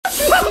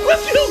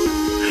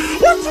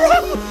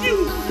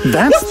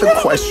That's the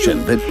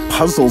question that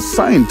puzzles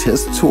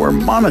scientists who are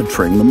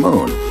monitoring the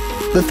moon.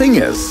 The thing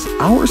is,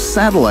 our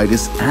satellite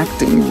is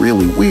acting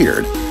really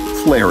weird,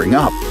 flaring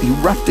up,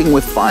 erupting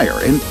with fire,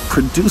 and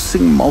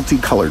producing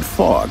multicolored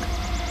fog.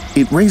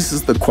 It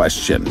raises the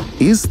question,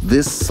 is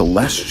this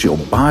celestial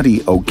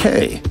body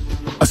okay?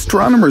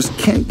 Astronomers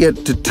can't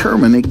yet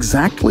determine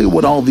exactly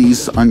what all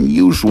these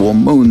unusual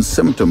moon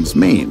symptoms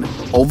mean.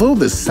 Although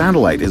this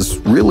satellite is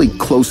really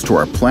close to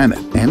our planet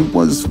and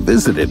was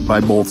visited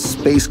by both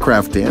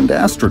spacecraft and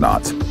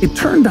astronauts, it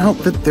turned out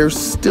that there's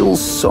still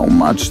so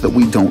much that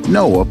we don't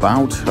know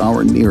about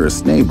our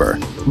nearest neighbor.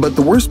 But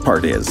the worst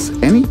part is,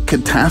 any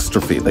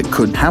catastrophe that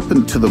could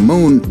happen to the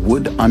moon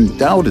would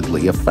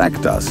undoubtedly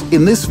affect us.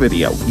 In this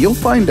video, you'll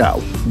find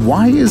out,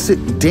 why is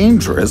it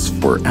dangerous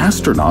for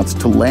astronauts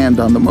to land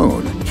on the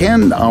moon?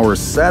 Can our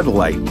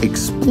satellite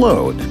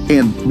explode?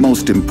 And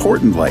most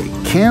importantly,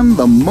 can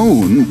the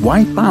moon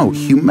wipe out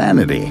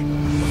humanity?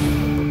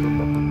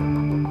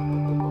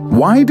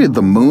 Why did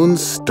the moon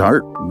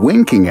start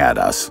winking at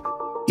us?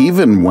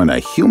 Even when a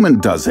human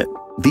does it,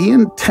 the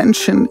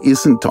intention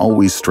isn't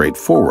always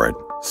straightforward.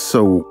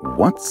 So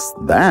what's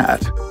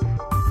that?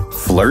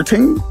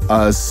 Flirting?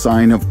 A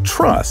sign of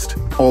trust.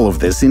 All of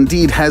this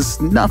indeed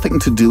has nothing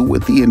to do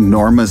with the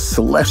enormous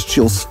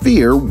celestial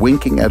sphere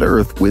winking at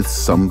Earth with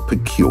some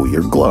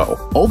peculiar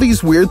glow. All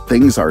these weird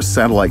things our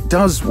satellite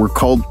does were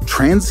called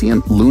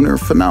transient lunar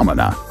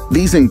phenomena.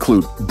 These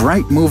include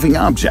bright moving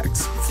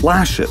objects,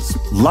 flashes,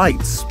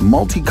 lights,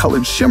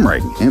 multicolored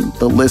shimmering, and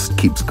the list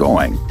keeps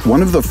going.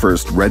 One of the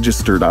first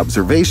registered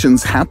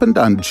observations happened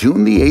on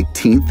June the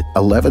 18th,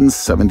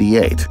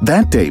 1178.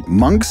 That day,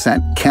 monks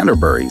at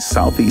Canterbury,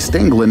 southeast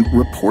England,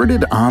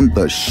 reported on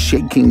the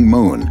shaking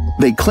moon.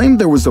 They claimed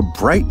there was a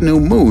bright new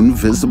moon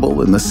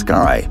visible in the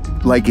sky.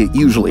 Like it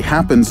usually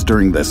happens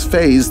during this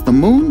phase, the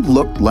moon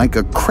looked like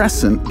a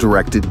crescent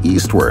directed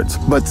eastwards,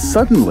 but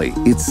suddenly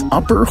its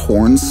upper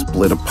horn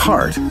split apart.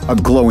 A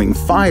glowing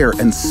fire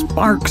and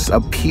sparks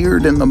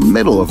appeared in the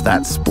middle of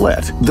that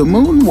split. The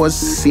moon was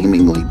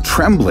seemingly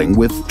trembling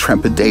with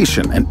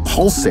trepidation and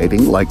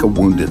pulsating like a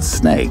wounded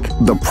snake.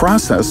 The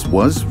process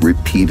was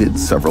repeated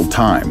several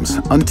times.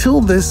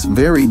 Until this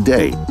very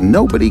day,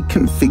 nobody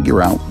can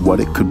figure out what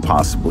it could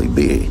possibly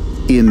be.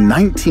 In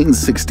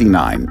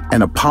 1969,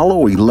 an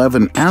Apollo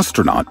 11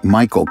 astronaut,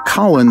 Michael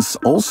Collins,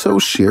 also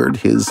shared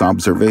his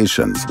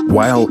observations.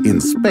 While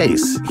in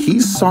space, he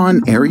saw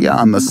an area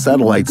on the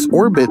satellite's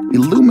orbit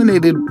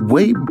illuminated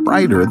way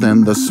brighter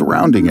than the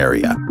surrounding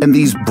area, and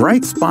these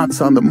bright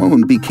spots on the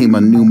moon became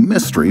a new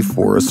mystery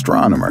for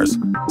astronomers.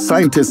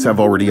 Scientists have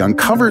already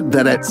uncovered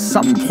that at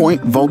some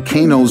point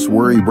volcanoes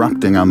were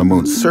erupting on the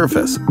moon's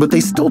surface, but they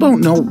still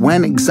don't know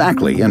when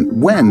exactly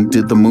and when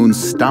did the moon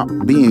stop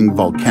being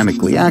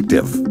volcanically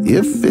active,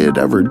 if it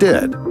ever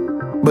did.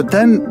 But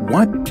then,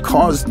 what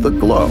caused the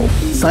glow?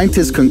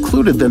 Scientists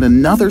concluded that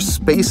another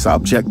space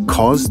object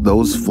caused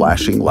those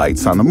flashing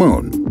lights on the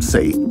moon,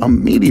 say a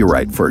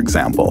meteorite, for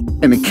example.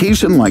 An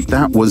occasion like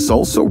that was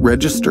also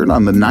registered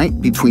on the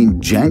night between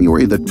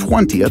January the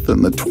 20th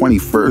and the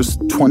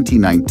 21st,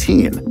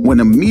 2019, when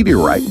a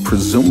meteorite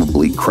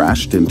presumably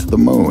crashed into the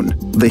moon.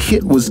 The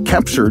hit was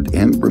captured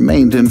and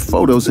remained in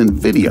photos and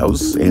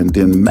videos and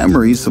in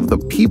memories of the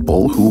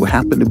people who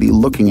happened to be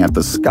looking at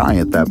the sky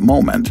at that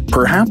moment.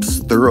 Perhaps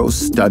thorough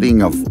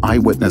studying of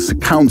eyewitness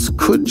accounts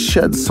could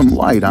shed some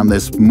light on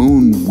this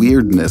moon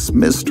weirdness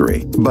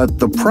mystery. But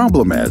the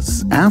problem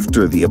is,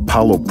 after the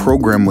Apollo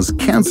program was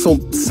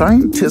canceled,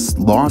 scientists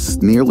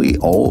lost nearly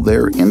all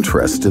their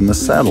interest in the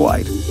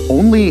satellite.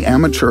 Only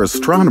amateur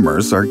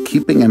astronomers are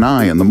keeping an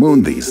eye on the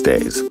moon these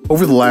days.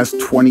 Over the last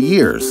 20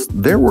 years,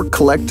 there were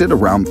collected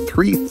around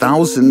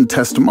 3,000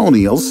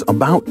 testimonials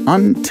about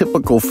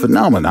untypical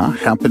phenomena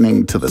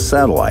happening to the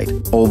satellite.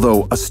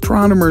 Although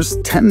astronomers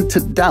tend to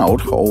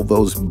doubt all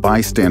those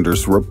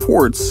bystanders'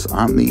 reports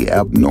on the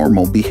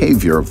abnormal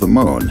behavior of the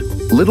moon.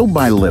 Little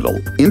by little,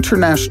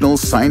 international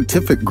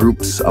scientific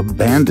groups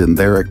abandoned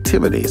their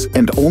activities,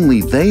 and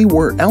only they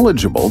were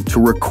eligible to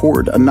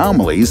record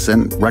anomalies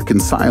and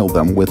reconcile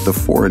them with the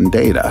foreign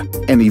data.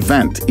 An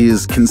event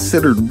is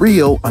considered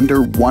real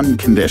under one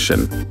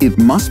condition: it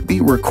must be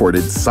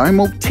recorded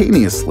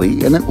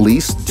simultaneously in at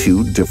least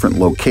 2 different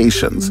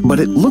locations. But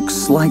it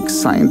looks like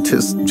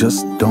scientists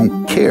just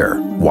don't care.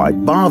 Why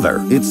bother?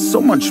 It's so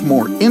much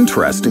more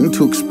interesting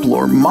to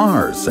explore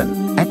Mars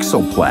and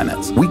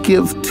exoplanets. We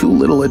give too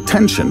little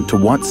attention to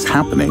what's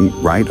happening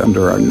right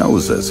under our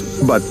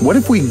noses. But what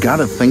if we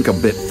gotta think a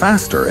bit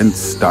faster and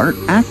start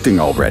acting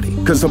already?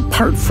 Because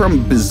apart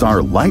from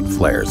bizarre light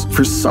flares,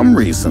 for some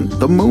reason,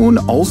 the moon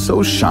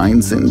also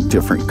shines in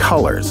different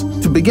colors.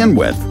 To begin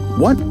with,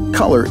 what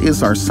color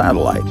is our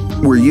satellite?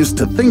 We're used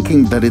to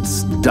thinking that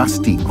it's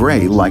dusty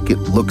gray like it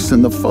looks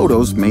in the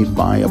photos made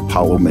by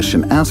Apollo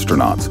mission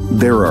astronauts.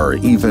 There are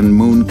even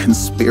moon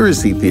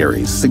conspiracy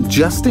theories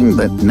suggesting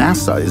that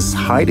NASA is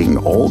hiding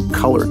all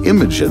color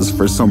images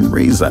for some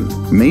reason.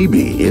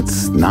 Maybe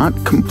it's not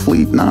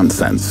complete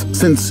nonsense,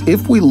 since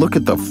if we look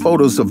at the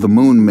photos of the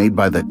moon made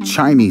by the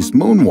Chinese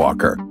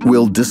moonwalker,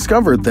 we'll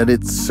discover that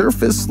its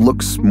surface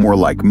looks more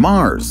like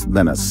Mars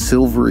than a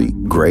silvery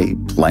gray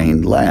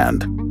plain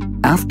land.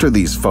 After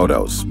these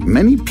photos,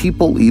 many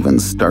people even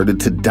started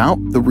to doubt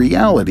the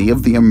reality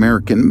of the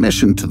American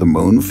mission to the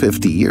moon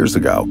 50 years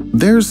ago.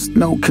 There's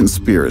no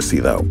conspiracy,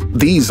 though.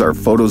 These are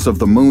photos of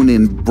the moon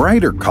in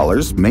brighter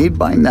colors made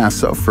by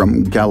NASA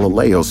from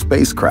Galileo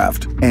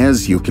spacecraft.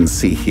 As you can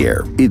see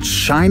here, it's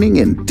shining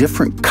in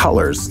different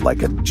colors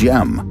like a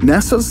gem.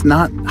 NASA's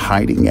not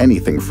hiding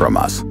anything from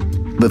us.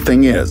 The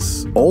thing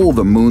is, all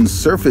the moon's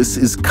surface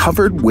is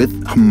covered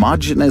with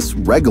homogeneous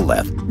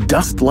regolith,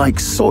 dust-like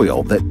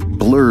soil that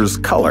blurs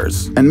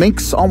colors and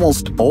makes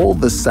almost all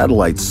the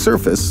satellite's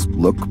surface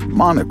look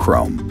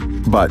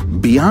monochrome.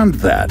 But beyond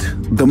that,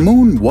 the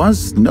moon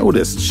was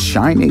noticed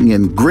shining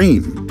in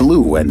green,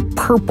 blue, and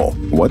purple.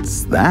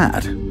 What's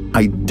that?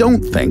 I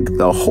don't think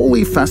the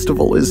Holy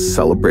Festival is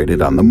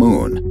celebrated on the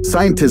moon.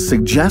 Scientists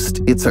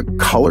suggest it's a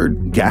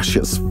colored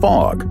gaseous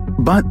fog,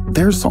 but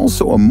there's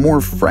also a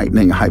more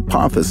frightening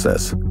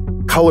hypothesis.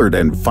 Colored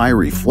and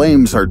fiery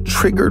flames are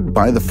triggered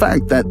by the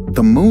fact that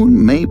the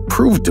moon may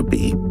prove to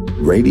be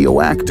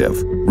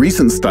radioactive.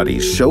 Recent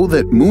studies show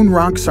that moon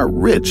rocks are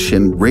rich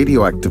in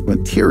radioactive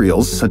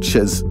materials such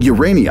as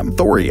uranium,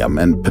 thorium,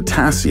 and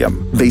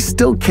potassium. They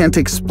still can't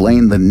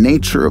explain the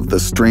nature of the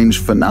strange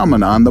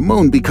phenomena on the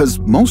moon because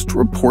most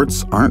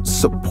reports aren't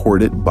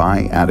supported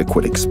by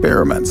adequate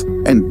experiments.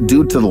 And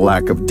due to the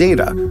lack of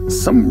data,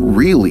 some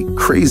really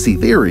crazy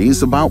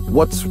theories about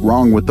what's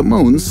wrong with the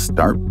moon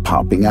start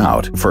popping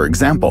out. For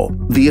example,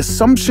 the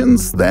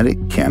assumptions that it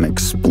can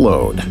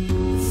explode.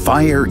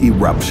 Fire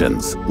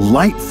eruptions,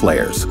 light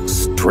flares,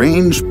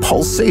 strange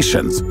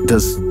pulsations.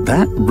 Does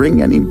that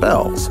ring any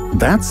bells?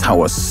 That's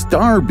how a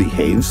star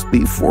behaves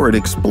before it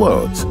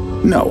explodes.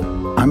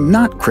 No, I'm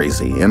not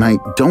crazy, and I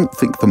don't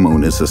think the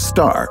moon is a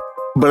star.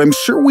 But I'm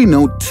sure we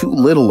know too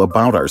little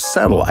about our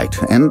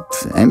satellite, and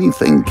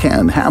anything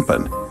can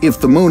happen. If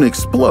the moon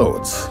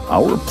explodes,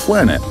 our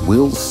planet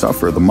will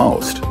suffer the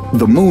most.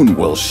 The moon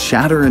will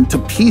shatter into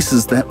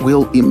pieces that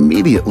will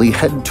immediately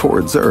head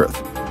towards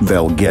Earth.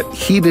 They'll get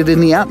heated in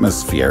the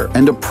atmosphere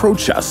and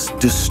approach us,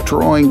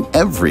 destroying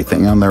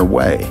everything on their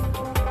way.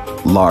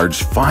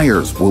 Large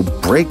fires will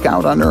break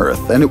out on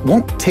Earth, and it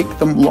won't take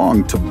them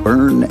long to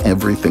burn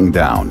everything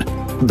down.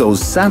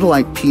 Those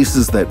satellite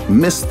pieces that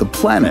miss the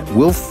planet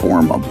will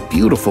form a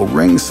beautiful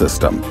ring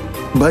system.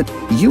 But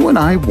you and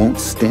I won't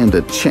stand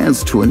a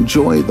chance to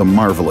enjoy the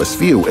marvelous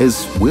view,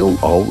 as we'll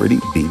already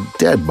be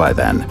dead by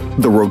then.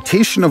 The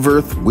rotation of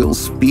Earth will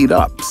speed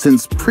up,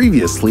 since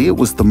previously it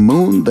was the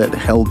moon that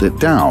held it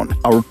down.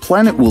 Our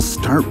planet will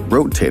start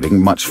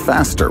rotating much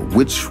faster,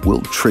 which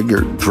will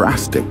trigger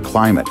drastic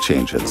climate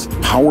changes.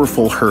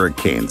 Powerful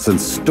hurricanes and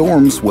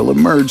storms will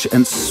emerge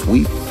and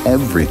sweep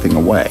everything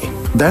away.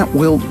 That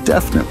will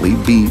definitely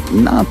be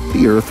not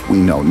the Earth we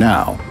know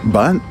now.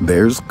 But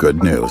there's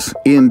good news.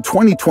 In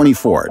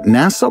 2024,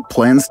 NASA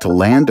plans to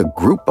land a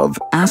group of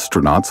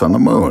astronauts on the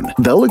moon.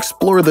 They'll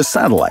explore the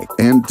satellite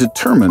and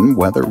determine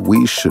whether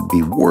we should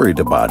be worried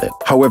about it.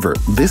 However,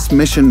 this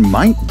mission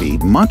might be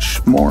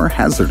much more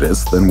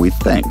hazardous than we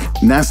think.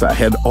 NASA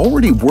had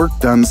already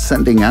worked on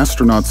sending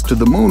astronauts to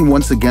the moon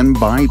once again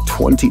by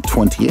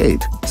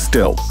 2028.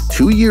 Still,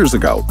 2 years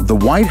ago, the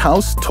White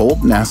House told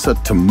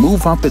NASA to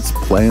move up its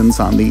plans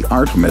on the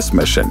Artemis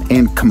mission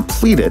and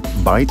complete it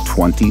by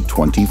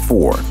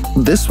 2024.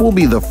 This will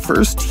be the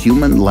first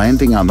human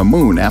landing on the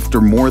moon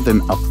after more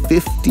than a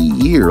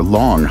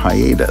 50-year-long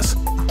hiatus.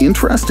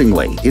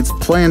 Interestingly, it's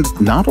planned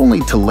not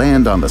only to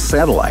land on the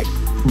satellite,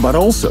 but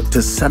also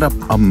to set up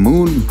a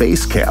moon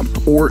base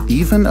camp or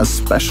even a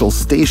special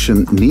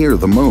station near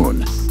the moon.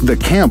 The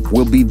camp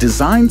will be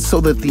designed so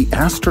that the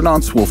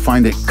astronauts will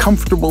find it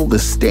comfortable to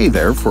stay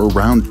there for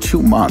around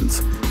 2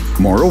 months.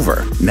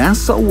 Moreover,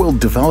 NASA will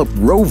develop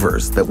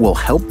rovers that will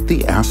help the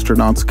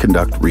astronauts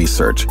conduct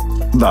research.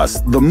 Thus,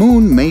 the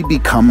moon may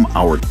become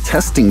our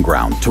testing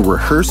ground to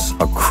rehearse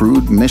a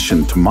crewed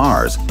mission to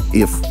Mars,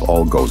 if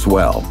all goes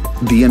well.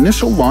 The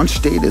initial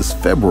launch date is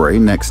February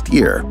next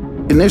year.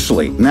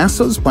 Initially,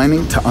 NASA is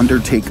planning to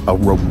undertake a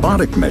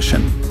robotic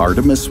mission,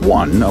 Artemis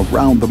 1,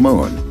 around the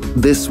moon.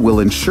 This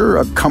will ensure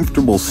a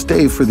comfortable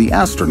stay for the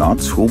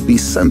astronauts who will be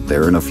sent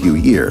there in a few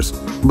years.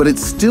 But it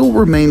still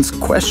remains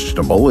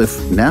questionable if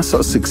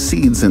NASA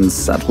succeeds in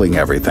settling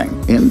everything,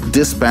 in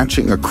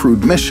dispatching a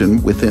crewed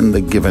mission within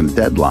the given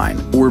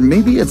deadline. Or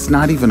maybe it's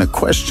not even a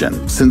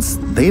question, since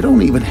they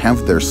don't even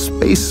have their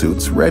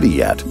spacesuits ready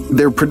yet.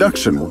 Their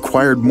production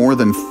required more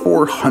than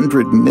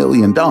 $400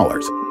 million.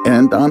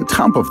 And on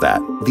top of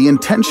that, the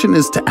intention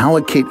is to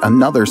allocate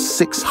another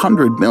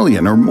 600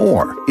 million or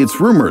more. It's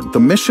rumored the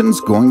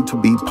mission's going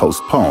to be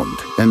postponed,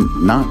 and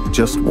not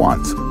just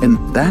once, and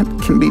that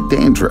can be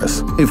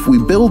dangerous. If we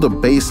build a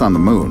base on the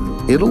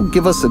moon, it'll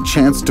give us a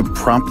chance to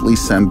promptly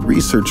send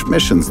research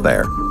missions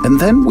there, and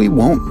then we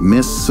won't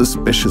miss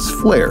suspicious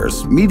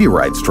flares,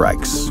 meteorite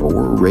strikes,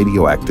 or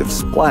radioactive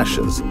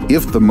splashes.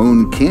 If the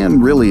moon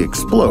can really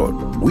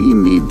explode, we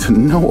need to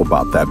know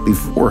about that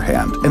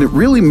beforehand, and it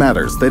really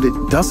matters that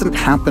it doesn't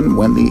happen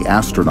when the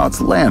astronauts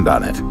land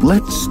on it.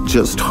 Let's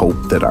just hope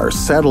that our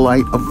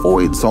satellite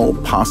avoids all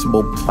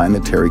possible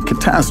planetary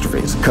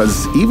catastrophes,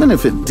 because even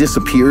if it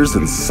disappears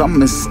in some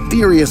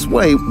mysterious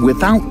way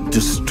without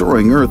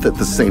destroying Earth at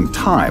the same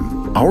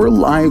time, our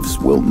lives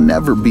will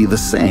never be the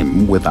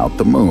same without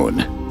the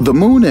moon. The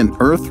moon and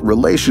Earth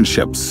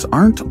relationships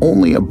aren't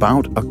only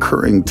about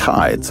occurring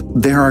tides.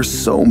 There are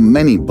so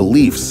many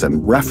beliefs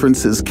and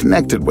references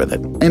connected with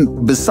it.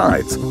 And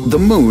besides, the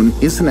moon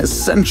is an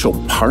essential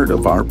part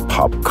of our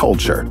pop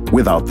culture.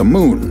 Without the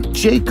moon,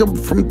 Jacob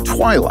from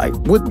Twilight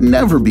would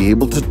never be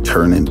able to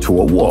turn into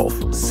a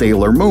wolf.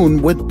 Sailor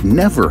Moon would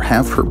never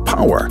have her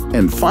power.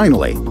 And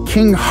finally,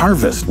 King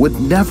Harvest would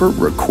never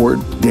record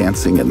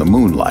Dancing in the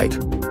Moonlight.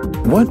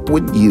 What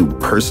would you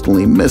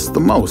personally miss the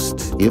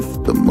most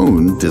if the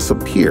moon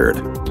disappeared?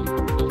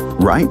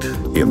 Write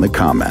in the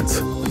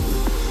comments.